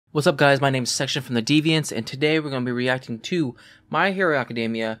What's up, guys? My name is Section from the Deviants, and today we're going to be reacting to My Hero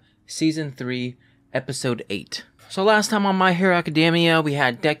Academia Season 3, Episode 8. So last time on My Hero Academia, we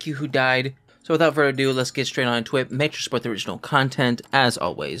had Deku who died. So without further ado, let's get straight on into it. Make sure to support the original content, as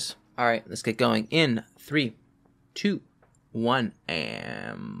always. Alright, let's get going in 3, 2, 1,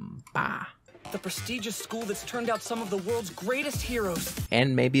 and bah. The prestigious school that's turned out some of the world's greatest heroes.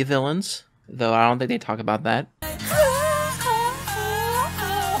 And maybe villains, though I don't think they talk about that.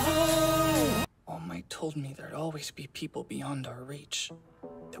 All Might told me there'd always be people beyond our reach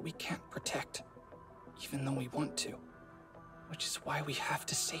that we can't protect, even though we want to. Which is why we have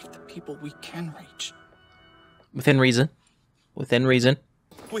to save the people we can reach. Within reason. Within reason.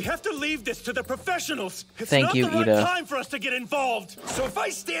 We have to leave this to the professionals. It's Thank you, not the right Ida. time for us to get involved. So if I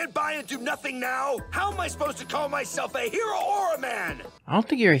stand by and do nothing now, how am I supposed to call myself a hero or a man? I don't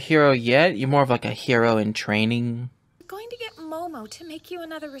think you're a hero yet. You're more of like a hero in training. Going to get Momo to make you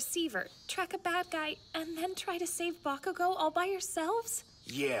another receiver, track a bad guy, and then try to save Bakugo all by yourselves?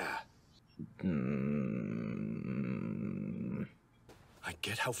 Yeah. I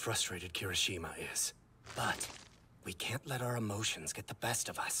get how frustrated Kirishima is, but we can't let our emotions get the best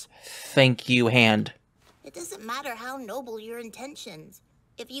of us. Thank you, Hand. It doesn't matter how noble your intentions.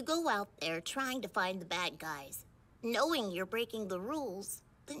 If you go out there trying to find the bad guys, knowing you're breaking the rules,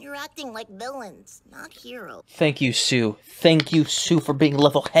 then you're acting like villains, not heroes. Thank you, Sue. Thank you, Sue, for being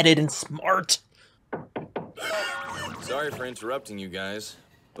level-headed and smart. Sorry for interrupting you guys,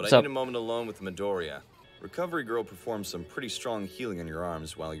 but What's I up? need a moment alone with Midoriya. Recovery Girl performed some pretty strong healing on your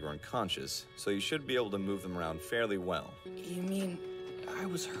arms while you were unconscious, so you should be able to move them around fairly well. You mean I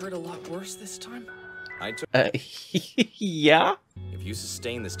was hurt a lot worse this time? I took Yeah? If you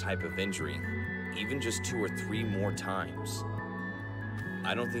sustain this type of injury, even just 2 or 3 more times,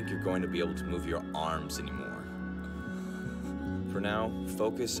 I don't think you're going to be able to move your arms anymore. For now,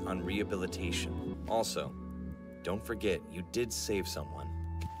 focus on rehabilitation. Also, don't forget you did save someone.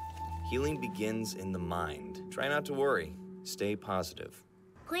 Healing begins in the mind. Try not to worry. Stay positive.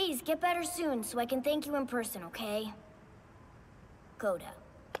 Please, get better soon so I can thank you in person, okay? Koda.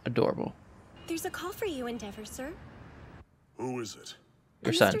 Adorable. There's a call for you, Endeavor, sir. Who is it?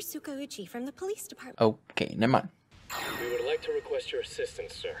 Your son. Mr. Sukauchi from the police department. Okay, never mind. We would like to request your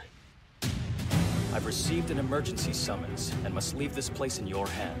assistance, sir. I've received an emergency summons and must leave this place in your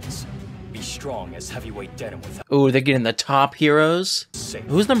hands. Be strong as heavyweight denim without Ooh, they're getting the top heroes. safe.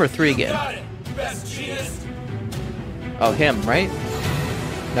 Who's number 3 again? Got it, you best genius. Oh, him, right?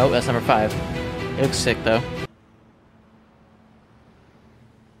 Nope, that's number 5. He looks sick, though.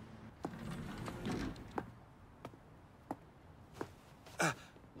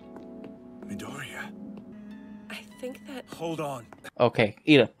 Midoriya, I think that... hold on. Okay,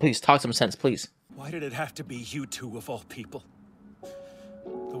 Ida, please, talk some sense, please. Why did it have to be you two of all people?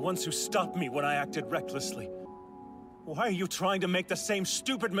 The ones who stopped me when I acted recklessly. Why are you trying to make the same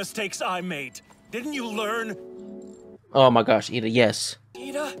stupid mistakes I made? Didn't you learn? Oh my gosh, Ida, yes.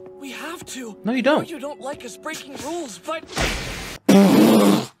 Ida, we have to. No, you I know don't. you don't like us breaking rules, but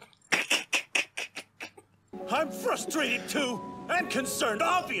I'm frustrated too, and concerned,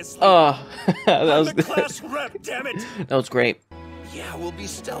 obviously. Oh, that I'm was the class rep, damn it. that was great. Yeah, we'll be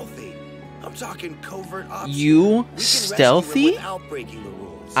stealthy. I'm talking covert ops. You We can rescue him stealthy? without breaking the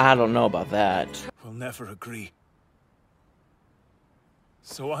rules. I don't know about that. We'll never agree.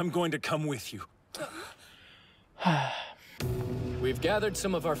 So I'm going to come with you. We've gathered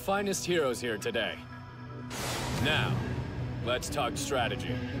some of our finest heroes here today. Now, let's talk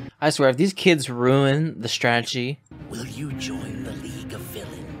strategy. I swear, if these kids ruin the strategy, Will you join the League of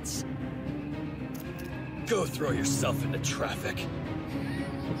Villains? Go throw yourself into traffic.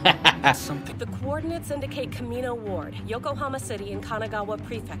 something. The coordinates indicate Kamino Ward, Yokohama City in Kanagawa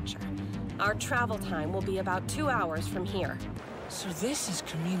Prefecture. Our travel time will be about 2 hours from here. So this is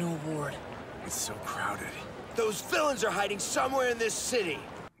Kamino Ward. It's so crowded. Those villains are hiding somewhere in this city.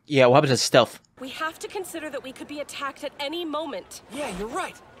 yeah, what happens to stealth? We have to consider that we could be attacked at any moment. Yeah, you're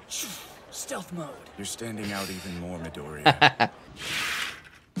right. Stealth mode. You're standing out even more, Midoriya.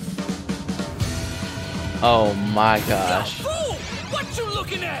 Oh my gosh. Fool! What you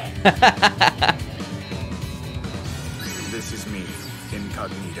looking at? This is me,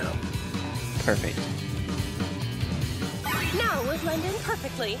 incognito. Perfect. Now we're blend in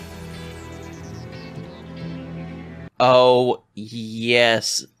perfectly. Oh,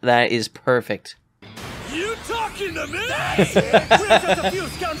 yes, that is perfect. You talking to me? That's it! We're just a few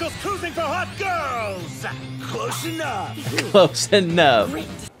scoundrels cruising for hot girls! Close enough. Close enough. Great.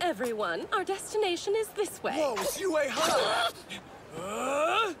 Everyone, our destination is this way. Whoa, Sue High.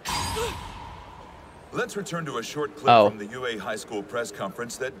 Let's return to a short clip from the UA High School press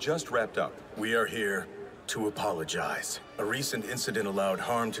conference that just wrapped up. We are here to apologize. A recent incident allowed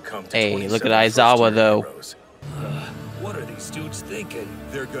harm to come to Hey, look at Aizawa though. What are these dudes thinking?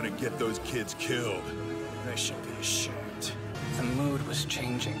 They're gonna get those kids killed. They should be ashamed. The mood was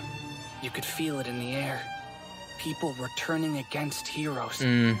changing. You could feel it in the air. People were turning against heroes.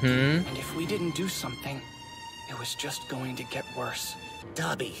 And if we didn't do something, it was just going to get worse.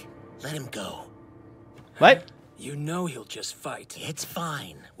 Dobby, let him go. What? You know he'll just fight. It's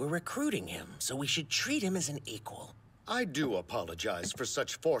fine. We're recruiting him, so we should treat him as an equal. I do apologize for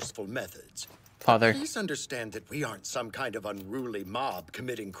such forceful methods. Father. Please understand that we aren't some kind of unruly mob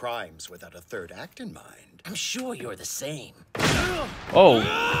committing crimes without a third act in mind. I'm sure you're the same. Oh.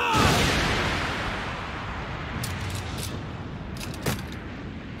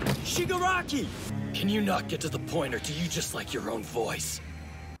 Shigaraki! Can you not get to the point, or do you just like your own voice?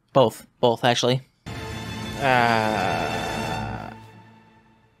 Both actually.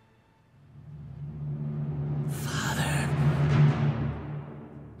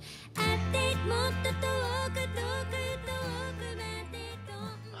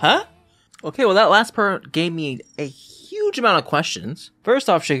 Huh? Okay, well that last part gave me a huge amount of questions. First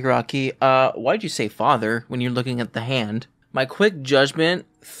off, Shigaraki, why'd you say father when you're looking at the hand? My quick judgment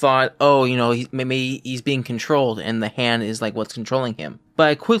thought, oh, you know, maybe he's being controlled and the hand is like what's controlling him. But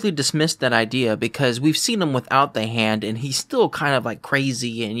I quickly dismissed that idea because we've seen him without the hand and he's still kind of like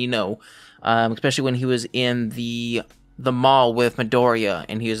crazy and, you know, especially when he was in the mall with Midoriya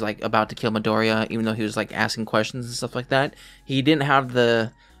and he was like about to kill Midoriya even though he was like asking questions and stuff like that. He didn't have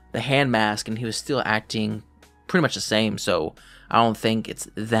the hand mask and he was still acting pretty much the same, so I don't think it's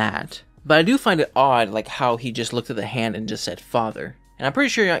that. But I do find it odd like how he just looked at the hand and just said father. And I'm pretty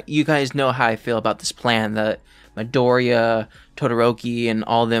sure you guys know how I feel about this plan that Midoriya, Todoroki, and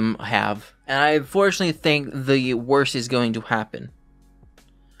all of them have. And I unfortunately think the worst is going to happen.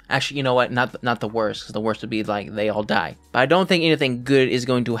 Actually, you know what? Not the worst, because the worst would be like they all die. But I don't think anything good is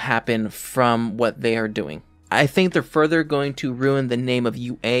going to happen from what they are doing. I think they're further going to ruin the name of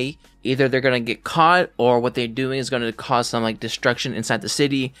UA. Either they're going to get caught, or what they're doing is going to cause some like destruction inside the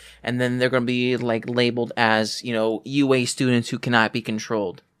city, and then they're going to be like labeled as, you know, UA students who cannot be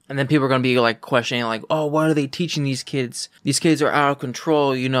controlled. And then people are going to be like questioning like, oh, what are they teaching these kids? These kids are out of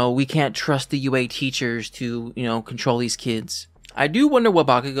control, you know, we can't trust the UA teachers to, you know, control these kids. I do wonder what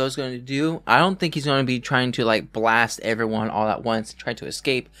Bakugo is going to do. I don't think he's going to be trying to like blast everyone all at once and try to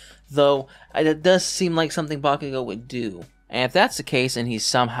escape, though it does seem like something Bakugo would do. And if that's the case and he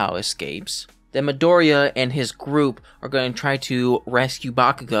somehow escapes, then Midoriya and his group are going to try to rescue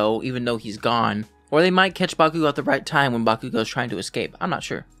Bakugo even though he's gone. Or they might catch Bakugo at the right time when Bakugo is trying to escape. I'm not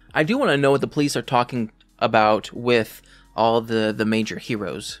sure. I do want to know what the police are talking about with all the major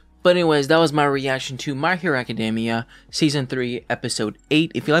heroes. But anyways, that was my reaction to My Hero Academia Season 3, Episode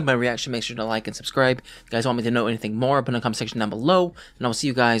 8. If you like my reaction, make sure to like and subscribe. If you guys want me to know anything more, put in the comment section down below. And I'll see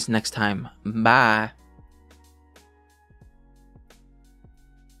you guys next time. Bye.